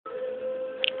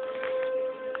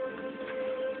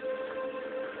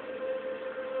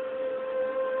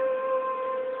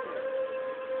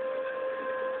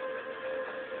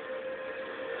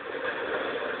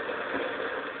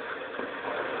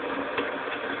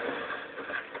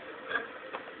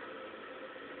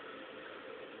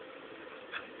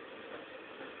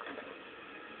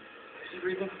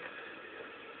breathing?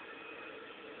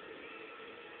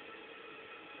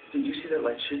 Did you see that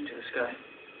light shoot to the sky?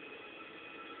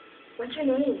 What's your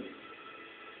name?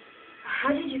 How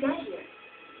did you get here?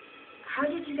 How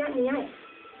did you get in the ice?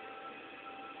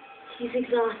 He's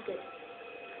exhausted.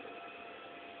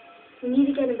 We need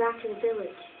to get him back to the village.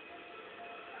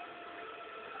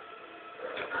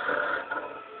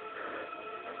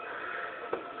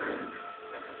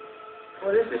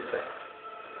 What is this thing?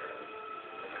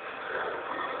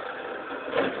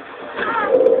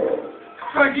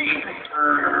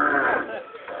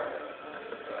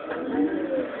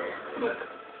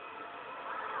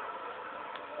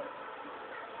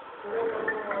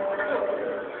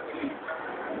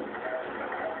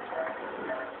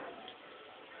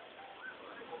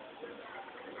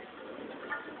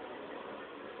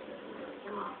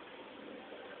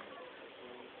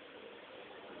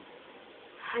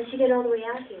 How'd you get all the way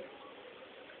out here?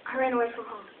 I ran away from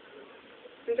home.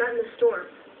 We got in the storm.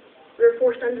 We were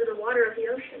forced under the water of the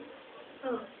ocean.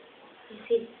 Oh, I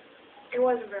see. It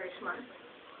wasn't very smart.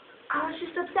 I was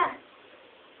just upset.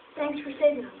 Thanks for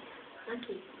saving us.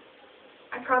 Lucky.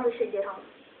 I probably should get home.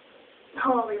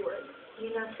 No, we would.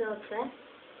 You're not so upset?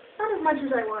 Not as much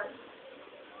as I was.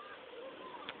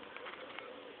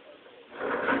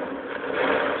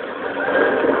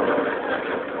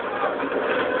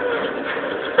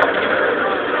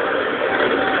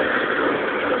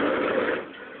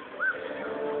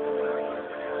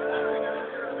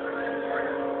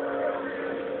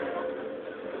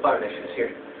 Fire Nation is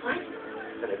here. What?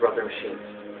 And they brought their machines.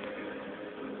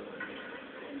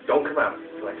 Don't come out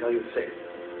until I tell you it's safe.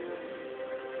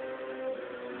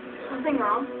 Something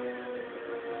wrong?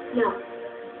 No.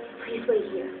 Please wait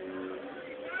here.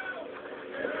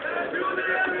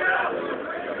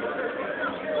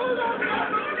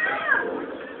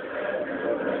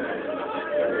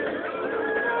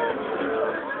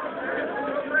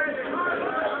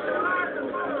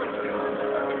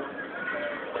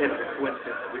 It's a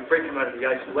coincidence. We break them out of the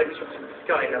ice, lights from the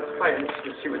sky, and now the Fire Nation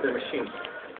is here with their machines.